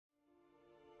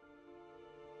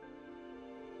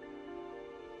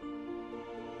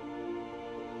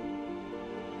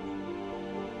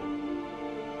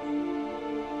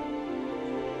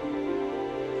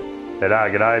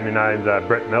G'day, my name's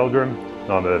Meldrum.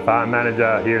 I'm a farm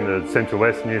manager here in the central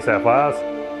west New South Wales.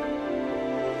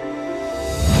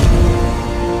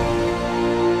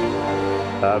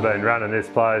 I've been running this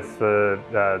place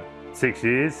for 6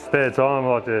 years. Spare time, I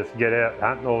like to get out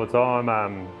hunting all the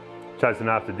time, chasing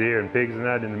after deer and pigs and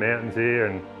that in the mountains here,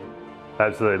 and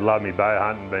absolutely love me bow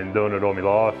hunting, been doing it all my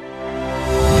life.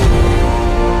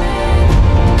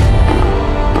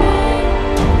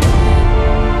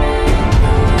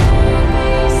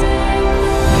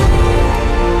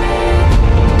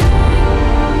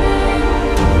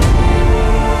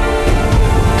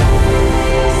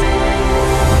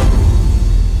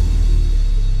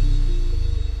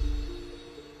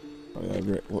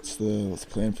 What's the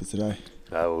plan for today?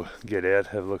 We'll get out,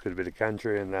 have a look at a bit of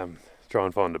country and try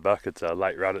and find a buck. It's a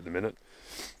late rut at the minute,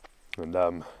 and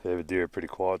the deer are pretty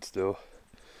quiet still.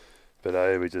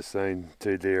 But we just seen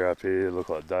 2 deer up here, look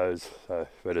like does. So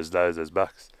where there's does, there's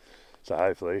bucks. So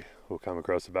hopefully we'll come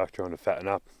across a buck trying to fatten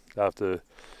up after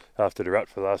the rut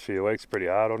for the last few weeks. Pretty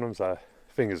hard on them, so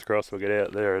fingers crossed we'll get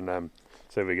out there and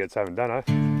see if we get something done, eh?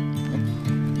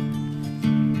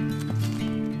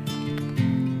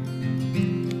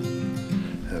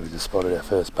 We just spotted our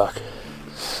first buck.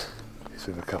 He's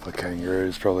with a couple of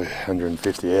kangaroos, probably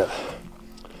 150 out.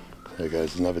 There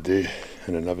goes another deer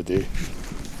and another deer.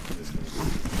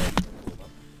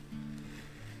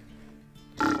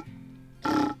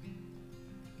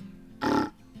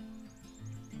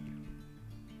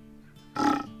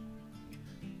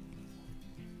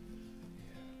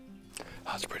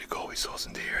 That's pretty cool. We saw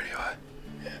some deer anyway.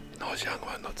 Yeah, nice young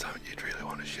one, not something you'd really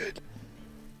want to shoot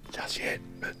just yet,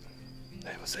 but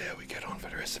we'll see how we get on for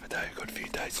the rest of the day. We've got a few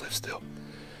days left still.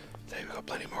 So we've got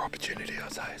plenty more opportunity,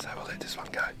 I'd say, so we'll let this one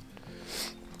go.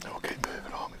 And we'll keep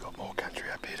moving on. We've got more country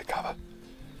up here to cover.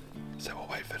 So we'll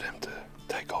wait for them to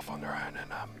take off on their own and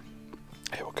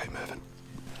yeah, we'll keep moving.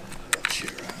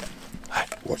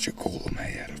 What's your call on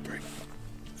me out of break?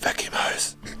 Vacuum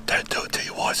hose. Don't do it to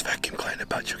your wife's vacuum cleaner,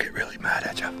 but she'll get really mad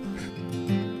at you.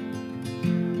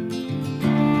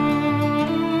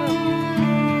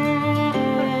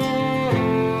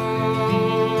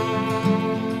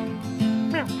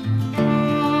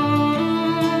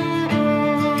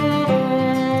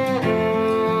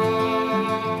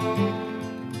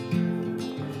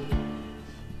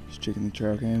 Checking the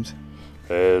trail cams.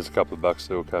 There's a couple of bucks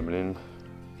still coming in.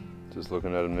 Just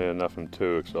looking at them there, nothing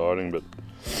too exciting, but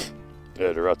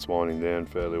yeah, the rut's winding down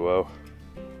fairly well.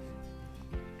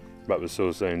 But we're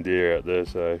still seeing deer out there,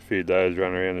 so a few days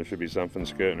running around, there should be something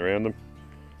skirting around them.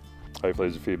 Hopefully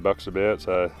there's a few bucks about,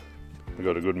 so we've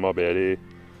got a good mob out here.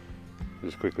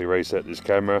 Just quickly reset this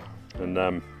camera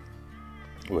and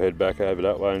we'll head back over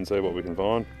that way and see what we can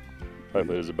find.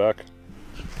 Hopefully there's a buck.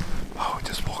 Oh, we're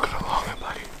just walking along and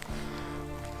bloody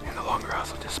in the long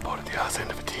grass, I just spotted the arse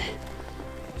end of a deer.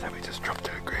 So we just dropped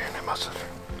to the ground. It must have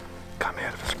come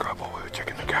out of a scrub while we were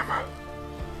checking the camera.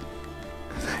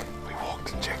 So we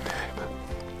walked and checked there, but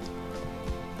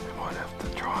we might have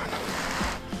to try and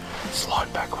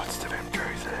slide backwards to them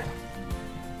trees there.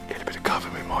 Get a bit of cover,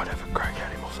 we might have a crack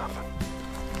at him or something.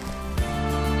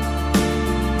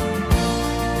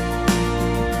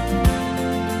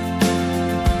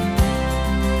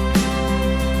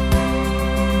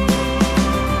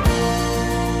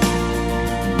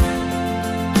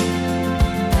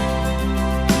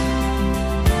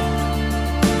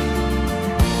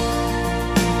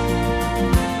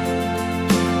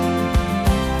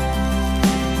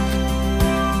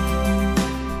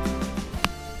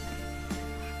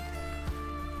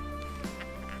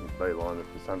 Beeline it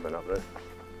for something up there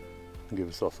and give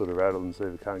a soft little rattle and see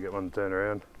if we can't get one to turn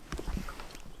around.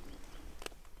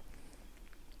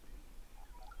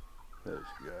 There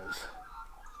she goes.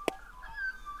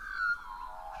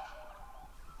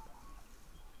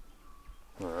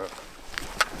 Alright.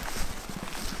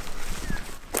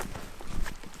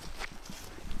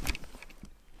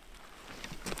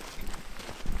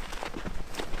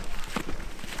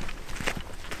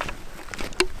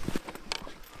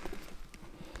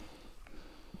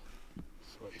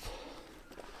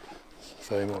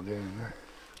 See what down in there?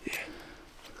 Yeah.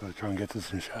 Gotta try and get to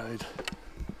some shade.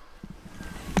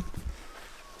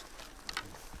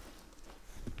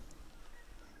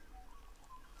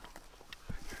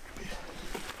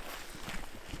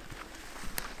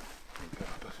 Go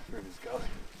up through this gully.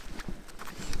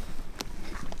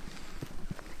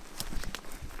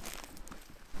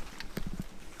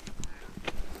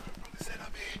 Probably set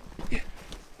up here. Yeah.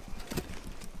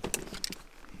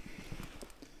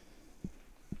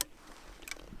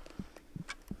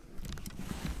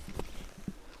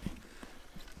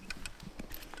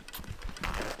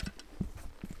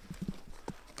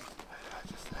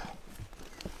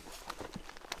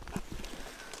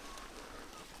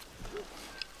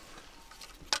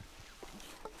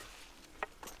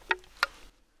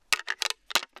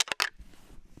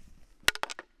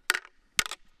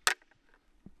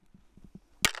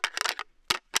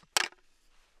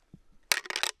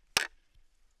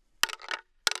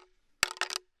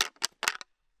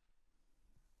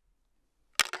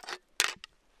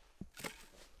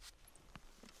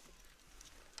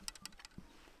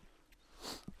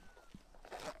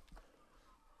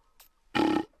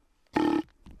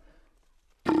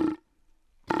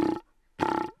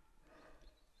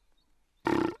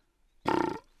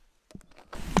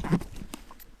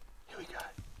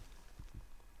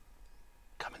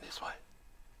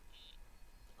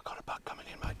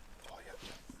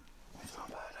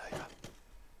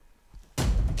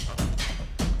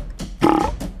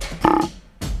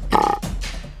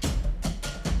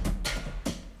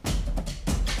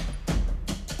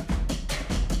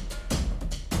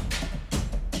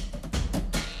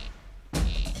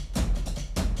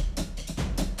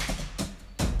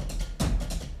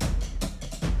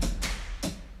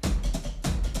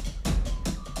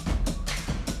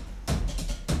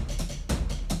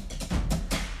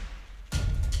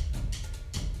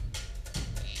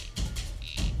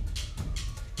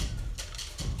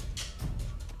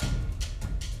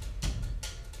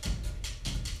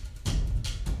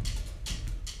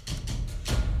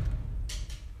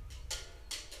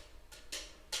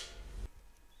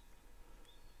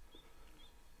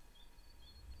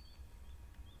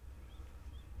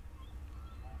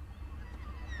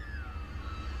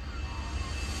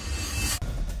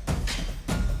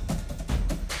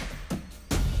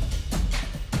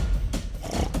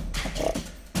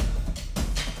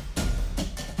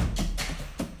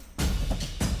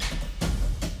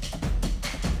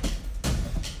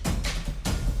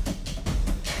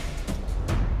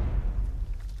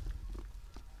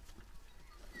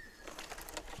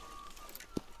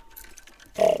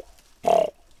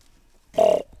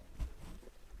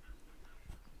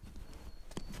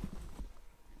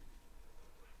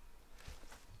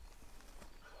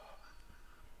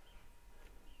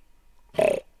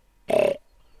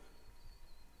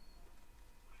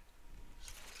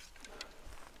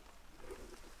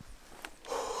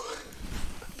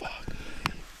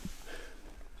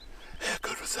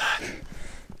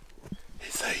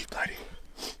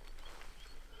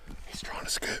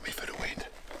 skirt me for the wind.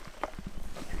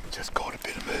 Just caught a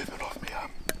bit of movement off me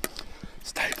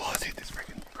stabiliser, hit this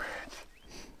freaking branch.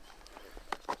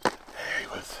 There he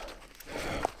was.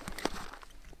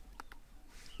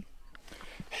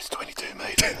 There's 22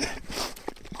 metres.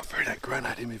 I threw that grunt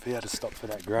at him. If he had to stop for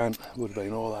that grunt, it would have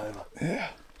been all over. Yeah.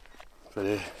 But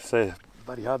yeah, see,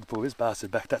 bloody hard to pull this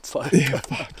bastard back that slow. Yeah,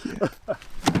 fuck yeah.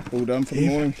 All done for the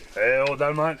morning? Yeah, all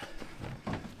done, mate.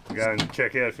 We'll go and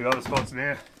check out a few other spots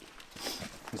now.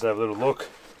 Let's have a little look.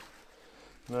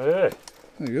 Oh yeah.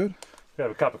 Very good.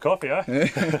 Have a cup of coffee, eh?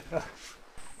 Yeah.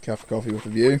 Cup of coffee with a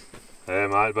view. Yeah,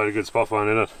 mate, but a good spot one,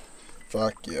 innit?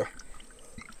 Fuck yeah.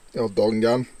 The old dog and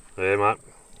gun. Yeah, mate.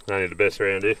 Only the best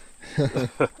around here.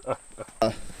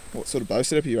 What sort of bow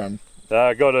setup are you running?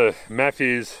 I got a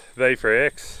Matthews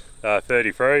V3X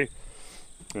 33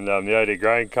 and the OD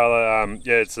grain colour.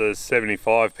 Yeah, it's a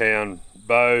 75 pound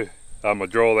bow. My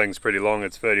draw length's pretty long,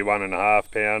 it's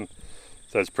 31.5 pound,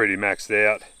 so it's pretty maxed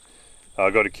out. I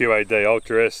got a QAD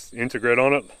Ultra S Integrat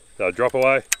on it, drop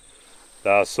away.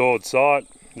 Sword sight,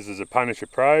 this is a Punisher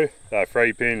Pro,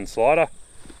 3-pin slider,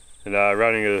 and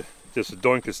running just a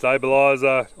Doinker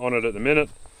stabiliser on it at the minute.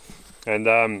 And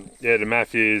yeah, the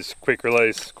Matthews quick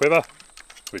release quiver,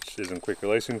 which isn't quick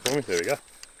releasing for me, there we go.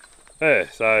 Yeah,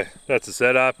 so that's the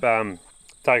setup.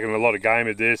 Taking a lot of game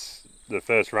with this. The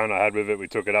first run I had with it, we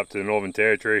took it up to the Northern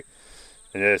Territory,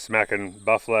 and yeah, smacking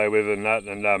buffalo with it and that,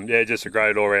 and yeah, just a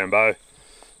great all-round bow.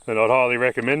 And I'd highly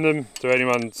recommend them to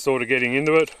anyone sort of getting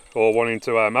into it or wanting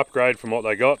to upgrade from what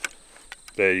they got.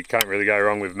 Yeah, you can't really go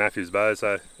wrong with Matthews bow,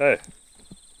 so yeah,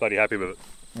 bloody happy with it.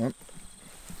 Yep.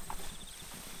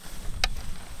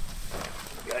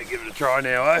 Go give it a try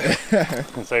now, eh?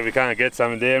 And see if we can't get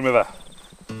something down with her.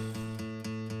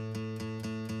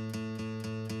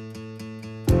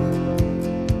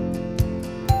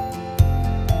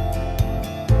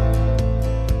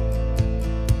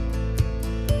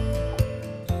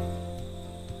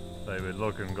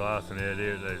 Looking, glassing out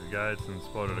here at these goats and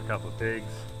spotted a couple of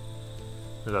pigs.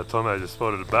 And Tomo just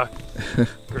spotted a buck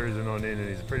cruising on in, and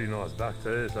he's a pretty nice buck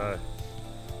too, so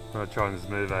I'm going to try and just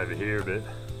move over here a bit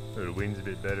so the wind's a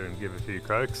bit better and give a few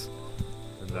croaks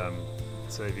and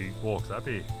see if he walks up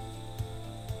here.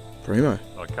 Primo.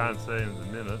 I can't see him at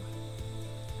the minute,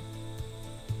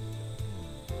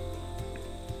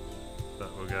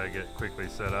 but we'll go get quickly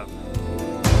set up.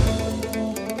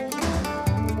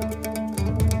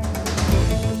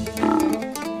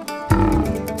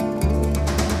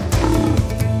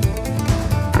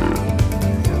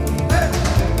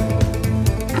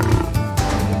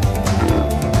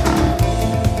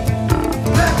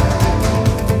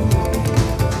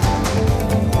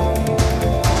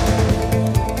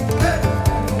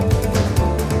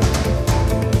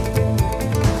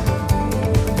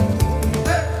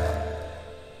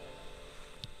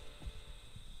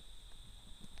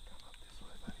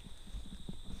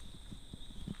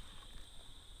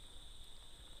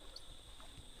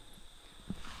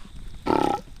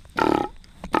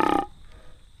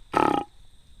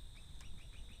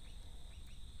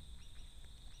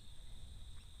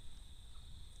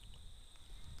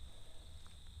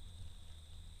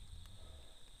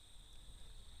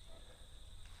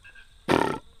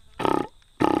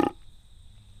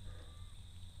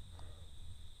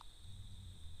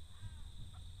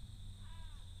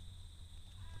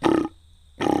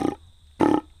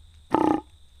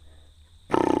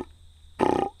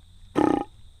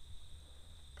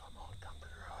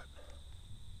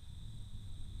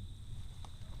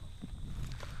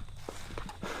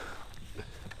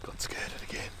 Scared it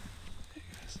again. There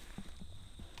he goes.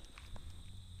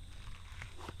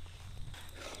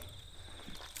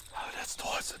 Oh, that's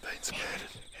twice I've been scared.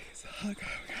 It's the heart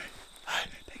going, okay? Hey?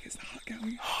 I think it's the heart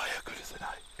going. Oh, how good is it,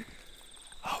 eh?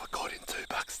 Oh, we caught in 2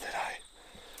 bucks today.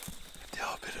 The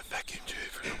old bit of vacuum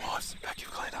tube from the wife's vacuum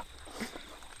cleaner.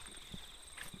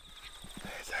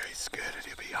 There's Harry's skirted,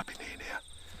 he'll be up in here now.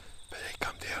 But he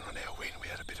come down on our wind, we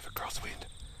had a bit of a crosswind.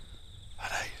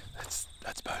 But hey, that's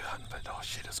bow hunting, but oh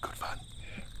shit, it's good fun.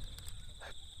 Yeah.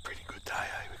 Pretty good day,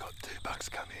 eh? We got 2 bucks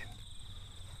come in.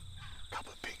 A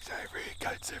couple of pigs over here,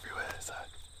 goats everywhere, so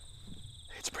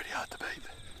it's pretty hard to beat.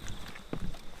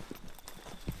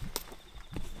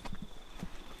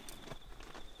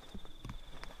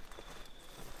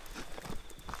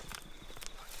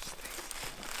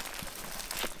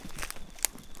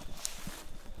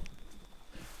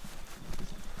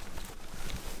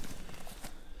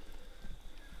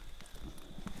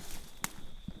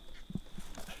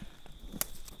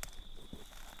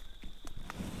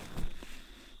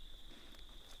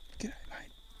 G'day, mate.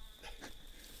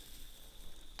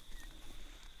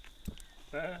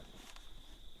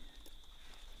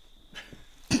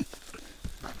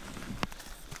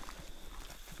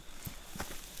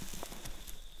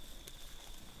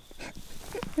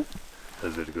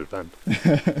 of good fun.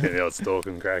 Getting out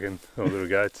stalking, cracking, all little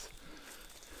goats.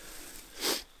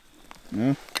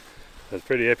 Yeah. It's a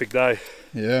pretty epic day.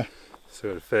 Yeah. So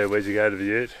got a fair wedge to go to the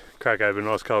ute. Crack over a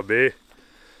nice cold beer.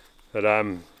 But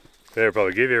they'll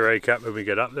probably give you a recap when we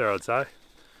get up there, I'd say.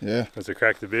 Yeah. Once we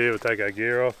crack the beer, we'll take our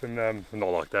gear off and not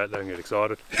like that, don't get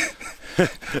excited.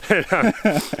 And,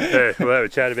 yeah, we'll have a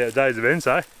chat about days events,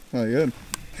 eh? Oh, good.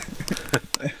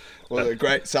 Was it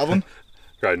Great Southern?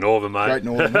 Great Northern, mate. Great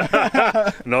Northern.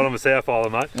 Not on the South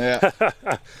Island, mate.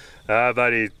 Yeah.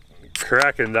 Buddy,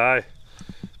 cracking day.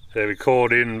 Yeah, we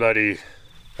called in, buddy,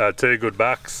 2 good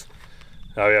bucks.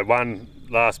 We had one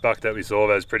last buck that we saw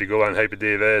that was pretty good one, heap of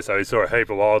deer there, so we saw a heap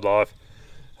of wildlife.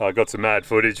 I got some mad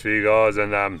footage for you guys,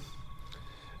 and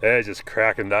yeah, just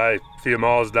cracking day. A few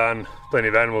miles done, plenty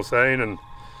of animals seen, and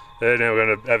yeah, now we're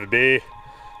going to have a beer.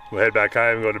 We'll head back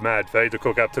home. We've got a mad feed to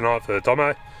cook up tonight for Tomo.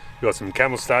 We've got some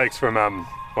camel steaks from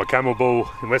my camel bull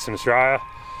in Western Australia,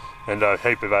 and a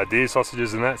heap of deer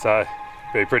sausages and that, so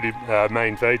be a pretty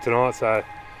main feed tonight. So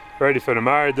ready for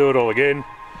tomorrow, do it all again,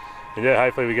 and yeah,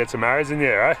 hopefully we get some arrows in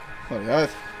there, eh? Oh, yeah.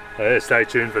 Yeah, stay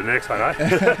tuned for the next one,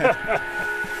 eh?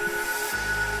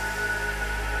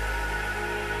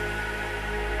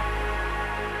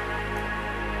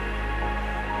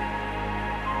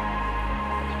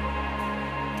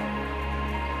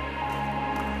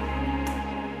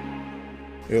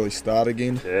 Early start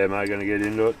again. Yeah, mate, going to get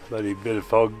into it. Bloody bit of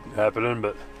fog happening,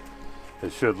 but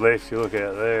it should lift. You look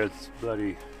out there, it's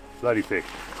bloody thick.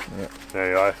 Yeah.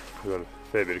 Anyway, we've got a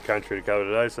fair bit of country to cover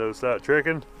today, so we'll start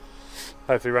trekking.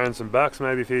 Hopefully run some bucks,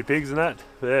 maybe a few pigs and that.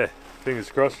 But yeah, fingers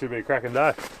crossed, should be a cracking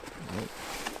day. Yep.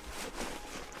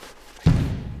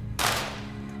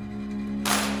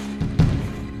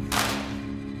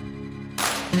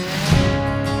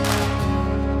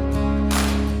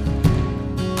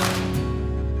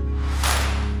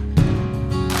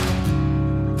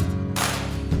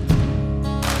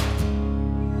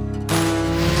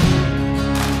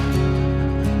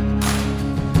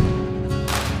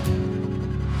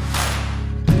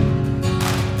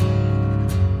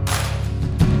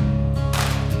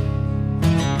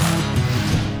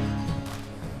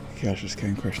 Cash just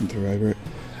came crashing through over it.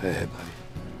 Yeah, buddy.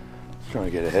 Trying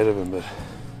to get ahead of them, but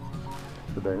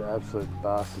they've been absolute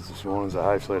bastards this morning, so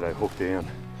hopefully they hook down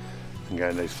and go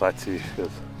in these flats here,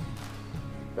 because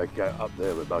they go up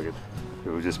there, we're buggered.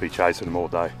 We'll just be chasing them all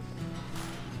day.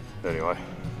 Anyway.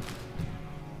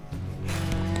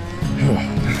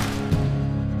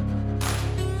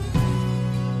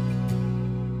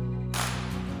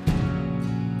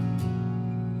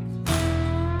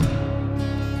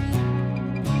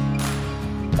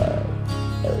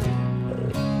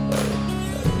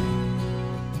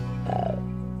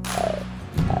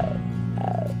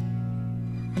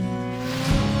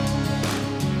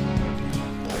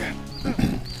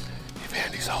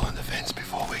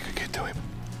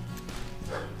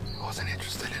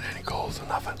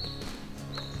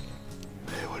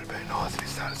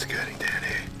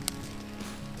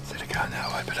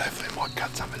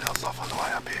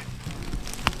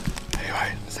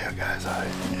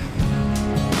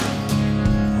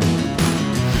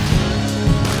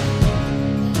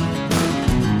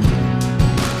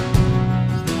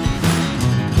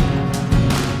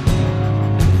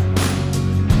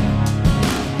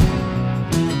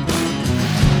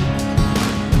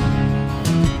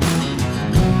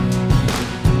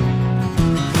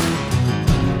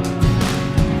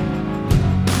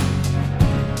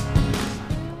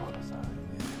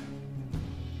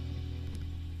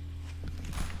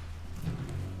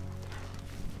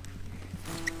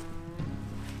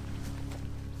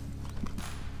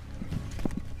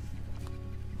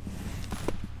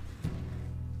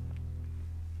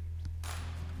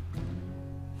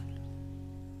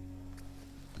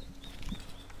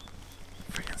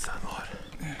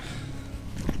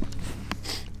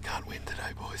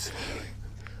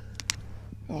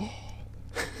 Oh,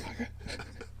 okay.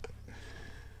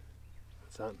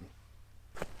 Something.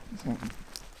 Something.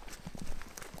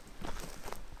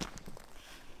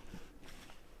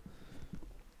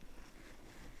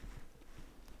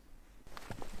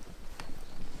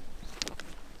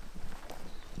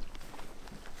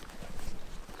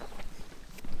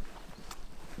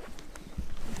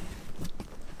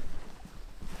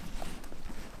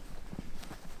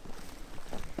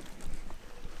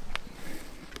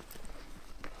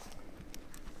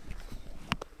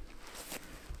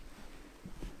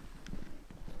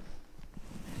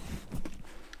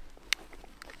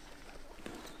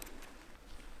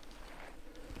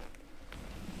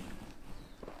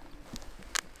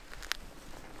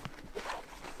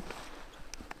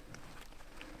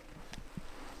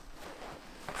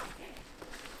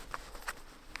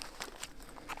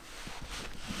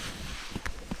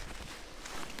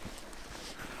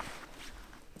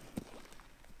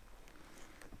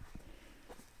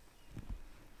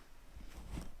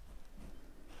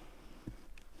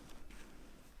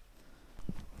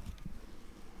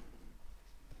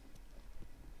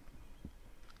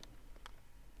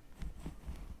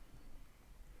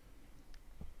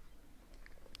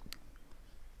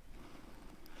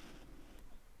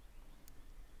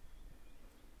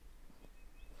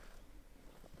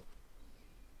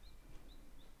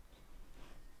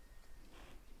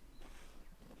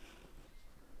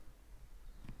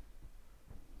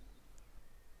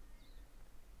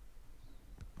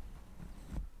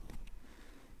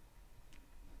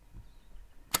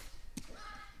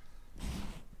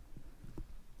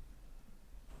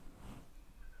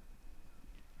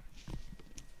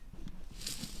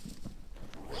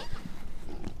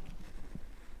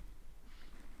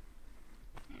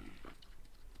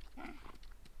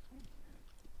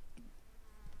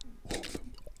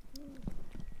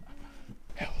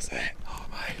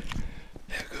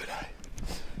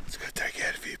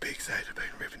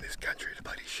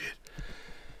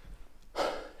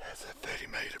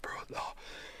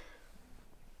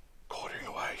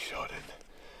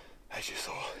 as you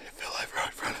saw, it fell over right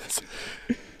in front of us.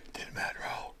 Did a mad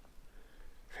roll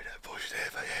through that bush there,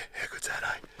 but yeah, how good's that,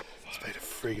 eh? It's been a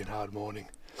friggin' hard morning.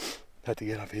 Had to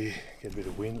get up here, get a bit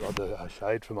of wind, like the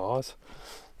shade from my eyes.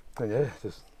 And yeah,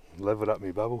 just leveled up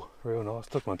my bubble real nice.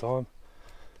 Took my time,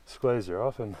 squeezed her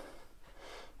off, and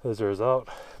as a result,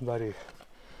 bloody.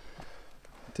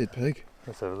 Did pig.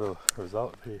 That's a little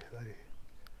result here, bloody.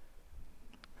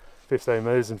 15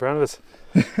 metres in front of us.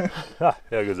 How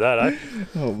good's that, eh?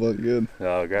 Oh, bloody good.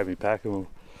 I'll grab my pack and we'll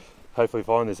hopefully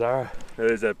find this arrow.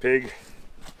 There's that pig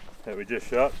that we just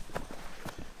shot.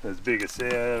 There's a big sow,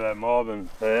 that mob, and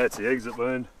that's the exit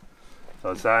wound. So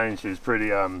I was saying she was pretty,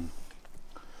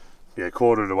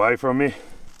 quartered away from me.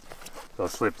 So I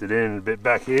slipped it in a bit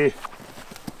back here.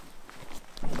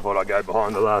 Thought I'd go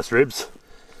behind the last ribs.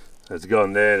 It's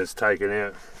gone there and it's taken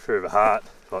out through the heart.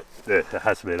 Like, yeah, it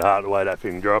has to be the heart the way that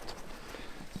thing dropped.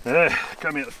 Yeah,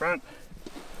 come out the front.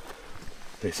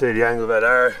 You see the angle of that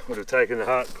arrow would have taken the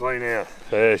heart clean out.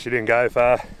 So yeah, she didn't go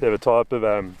far. They're the type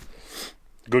of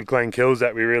good clean kills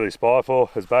that we really spy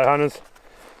for as bow hunters.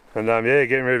 And yeah,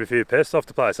 getting rid of a few pests off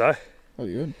the place, eh?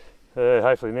 Pretty good.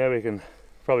 Hopefully now we can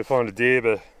probably find a deer,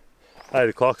 but 8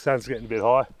 o'clock, sun's getting a bit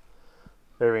high.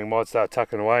 Everything might start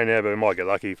tucking away now, but we might get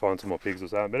lucky, find some more pigs or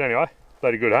something. But anyway,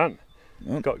 bloody good hunt.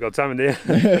 Yep. Got something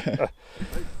there.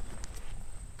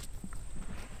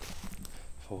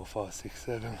 4, 5, 6,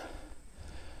 7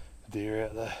 deer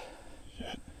out there.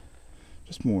 Shit.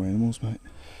 Just more animals, mate.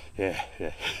 Yeah.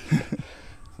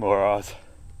 More eyes.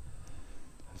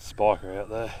 Spika out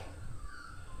there.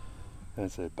 Don't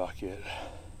see a buck yet.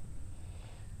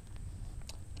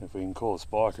 If we can call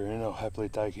Spika in, I'll happily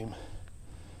take him.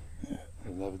 Yeah.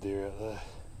 Another deer out there.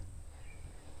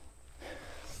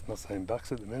 It's not seeing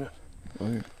bucks at the minute.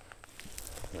 Oh, yeah.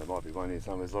 There might be one here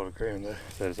somewhere, there's a lot of ground there,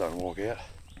 so just don't walk out.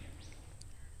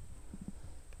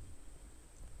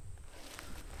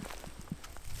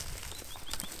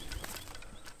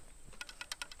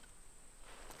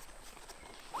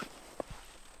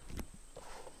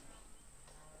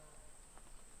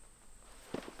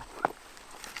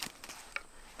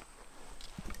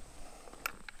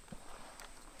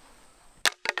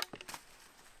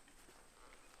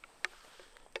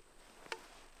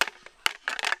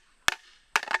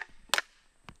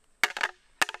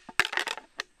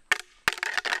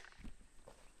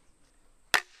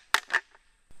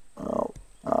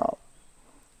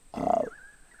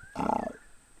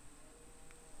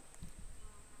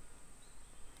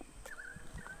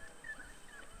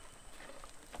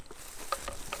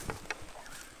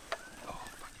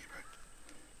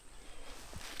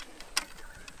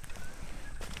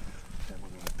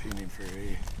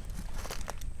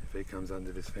 If he comes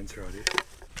under this fence right here.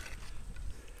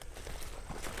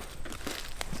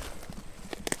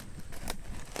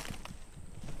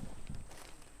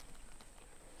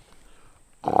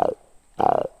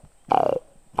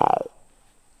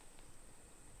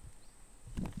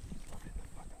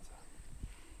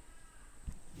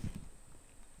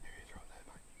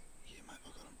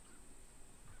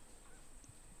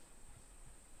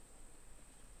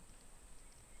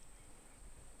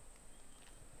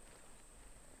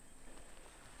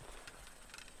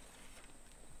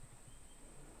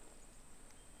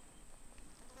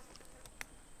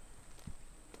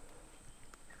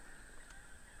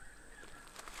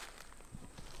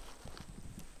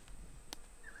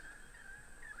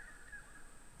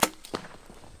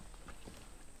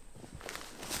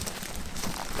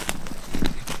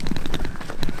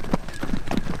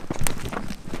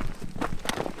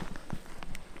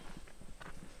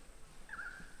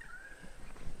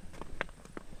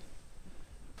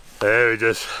 Yeah, we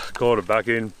just caught a buck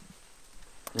in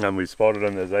and we spotted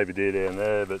them. There's a deer down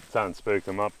there, but something spooked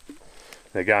them up.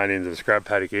 They're going into the scrub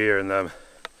paddock here, and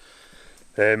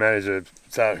they managed to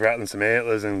start rattling some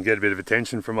antlers and get a bit of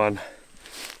attention from one.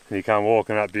 And you come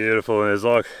walking up beautiful, and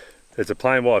it's a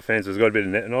plain white fence, it's got a bit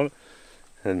of netting on it.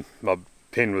 And my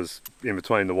pin was in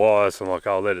between the wires, so I'm like,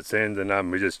 I'll let it send,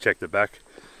 and we just checked it back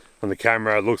on the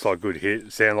camera. It looks like a good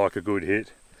hit, sound like a good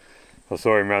hit. I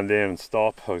saw him run down and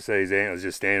stop. I could see his antlers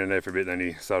just standing there for a bit, then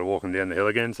he started walking down the hill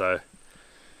again. So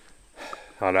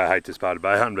I know I hate this part of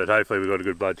bow hunting, but hopefully we've got a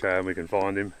good blood trail and we can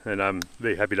find him, and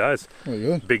be happy days. Oh,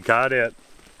 good. Big cart out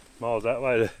miles that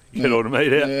way to get all the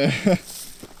meat out. Yeah.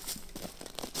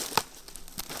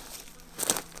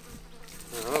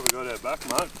 Alright, we got our buck,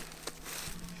 mate.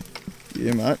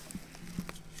 Yeah, mate.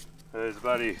 There's a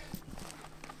bloody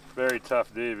very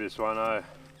tough deer, this one, eh?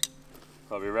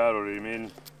 We rattled him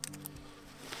in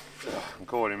and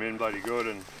caught him in bloody good,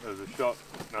 and there was a shot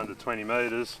under 20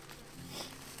 metres,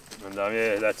 and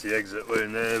yeah, that's the exit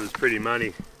wound there. It was pretty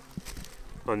money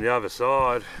on the other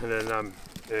side, and then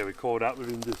yeah, we caught up with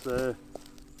him just there.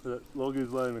 That log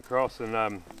is laying across,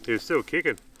 and he was still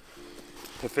kicking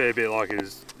a fair bit, like he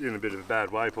was in a bit of a bad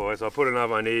waypoint. So I put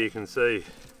another one here. You can see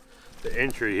the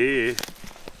entry here,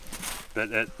 but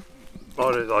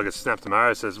like it snapped an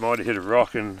arrow, so it might have hit a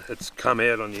rock and it's come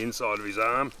out on the inside of his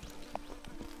arm.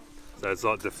 So it's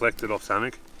like deflected off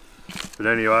something. But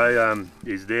anyway,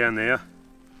 he's down there.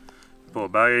 Poor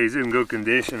bugger, he's in good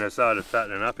condition. I started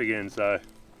fattening up again, so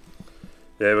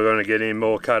yeah, we're going to get him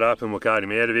more cut up and we'll cut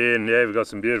him out of here. And yeah, we've got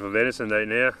some beautiful venison to eat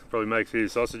now. Probably make a few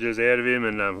sausages out of him,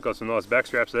 and we've got some nice back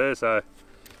straps there. So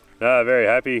very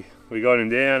happy we got him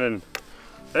down, and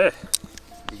yeah, it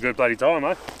was a good bloody time,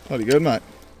 mate. Bloody good, mate.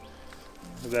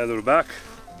 With our little buck.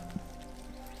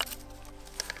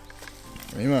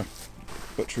 Remo,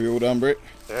 butchery all done, Brett.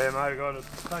 Yeah, mate, got it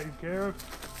taken care of.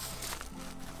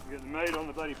 Get the meat on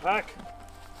the bloody pack.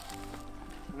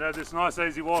 And have this nice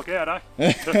easy walk out,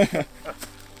 eh?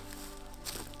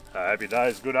 Happy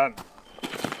days, good hunt.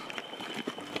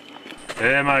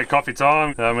 Yeah, mate, coffee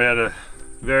time. We had a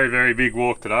very, very big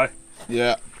walk today.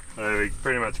 Yeah. We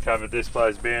pretty much covered this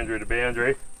place boundary to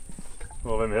boundary.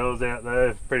 All them hills out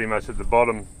there, pretty much at the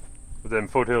bottom of them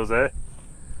foothills there.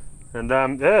 And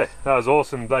yeah, that was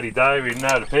awesome bloody day. We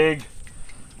nailed a pig.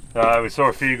 We saw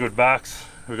a few good bucks.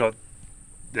 We got,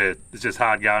 yeah, it's just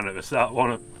hard going at the start,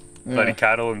 wasn't it? Yeah. Bloody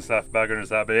cattle and stuff, buggering and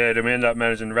stuff. But yeah, then we ended up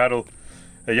managing to rattle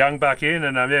a young buck in,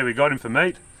 and yeah, we got him for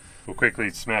meat. We'll quickly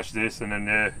smash this, and then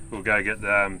yeah, we'll go get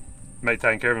the meat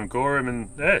taken care of and core him, and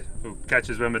yeah, we'll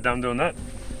catch us when we're done doing that.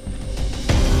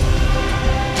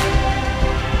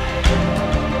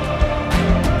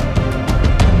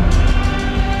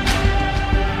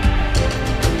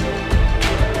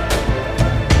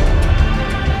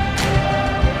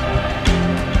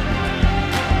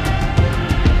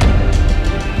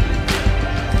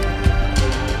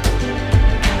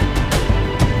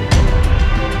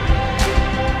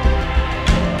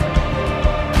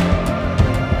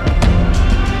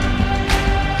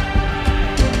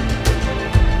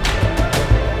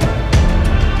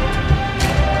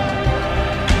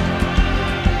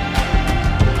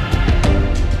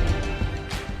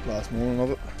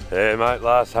 Yeah, mate,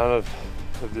 last hunt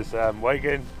of this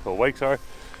weekend, or week, sorry.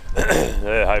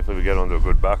 Yeah, hopefully we get onto a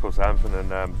good buck or something,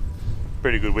 and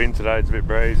pretty good wind today. It's a bit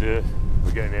breezy.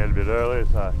 We're getting out a bit earlier,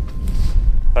 so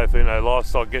hopefully no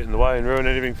livestock get in the way and ruin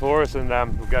anything for us, and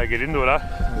we'll go get into it, eh?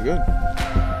 Very good.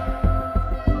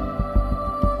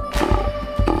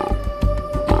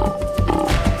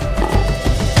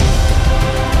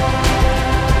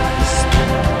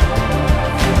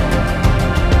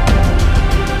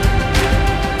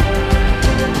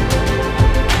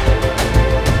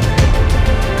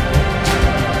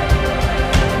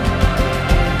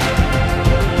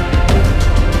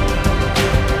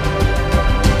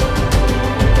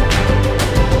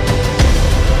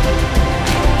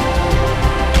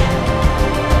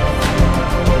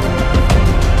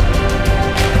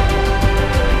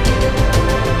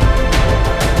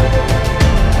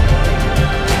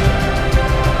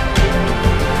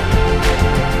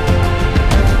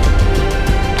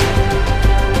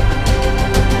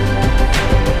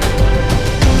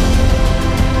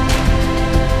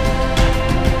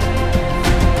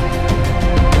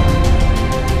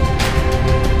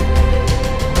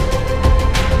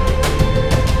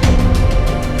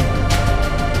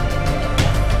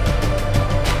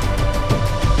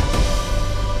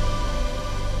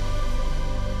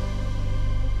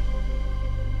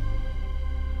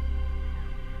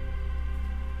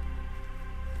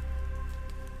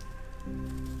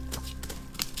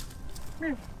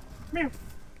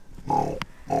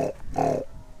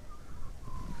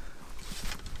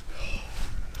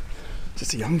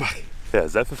 Just a young buck.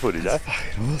 How's that for footage, eh?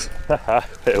 Fucking awesome.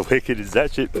 How wicked is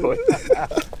that shit, boy?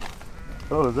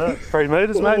 What was that? 3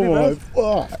 metres maybe, oh,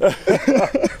 fuck.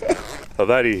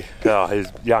 Although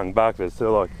his young buck, but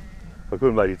still like, I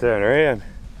couldn't bloody turn around.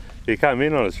 He came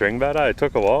in on a string bat, it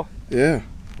took a while. Yeah.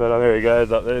 But there he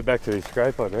goes up there, back to his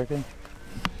scrape, I reckon.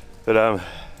 But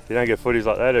you don't get footies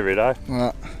like that every day.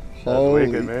 Right. That's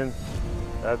wicked, man.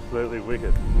 Absolutely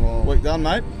wicked. Well, week done,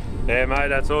 mate. Yeah, mate,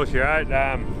 that's all she wrote.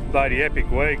 Bloody epic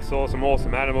week. Saw some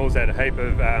awesome animals, had a heap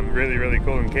of really, really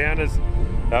cool encounters.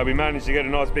 We managed to get a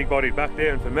nice big bodied buck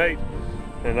down for meat.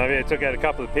 And yeah, took out a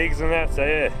couple of pigs and that, so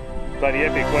yeah, bloody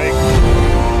epic week.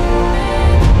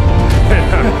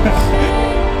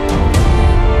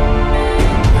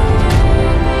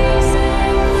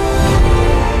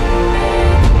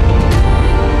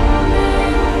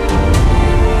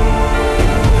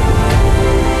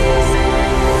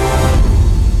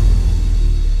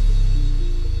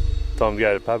 Time to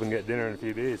go to the pub and get dinner and a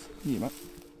few beers. Yeah, mate.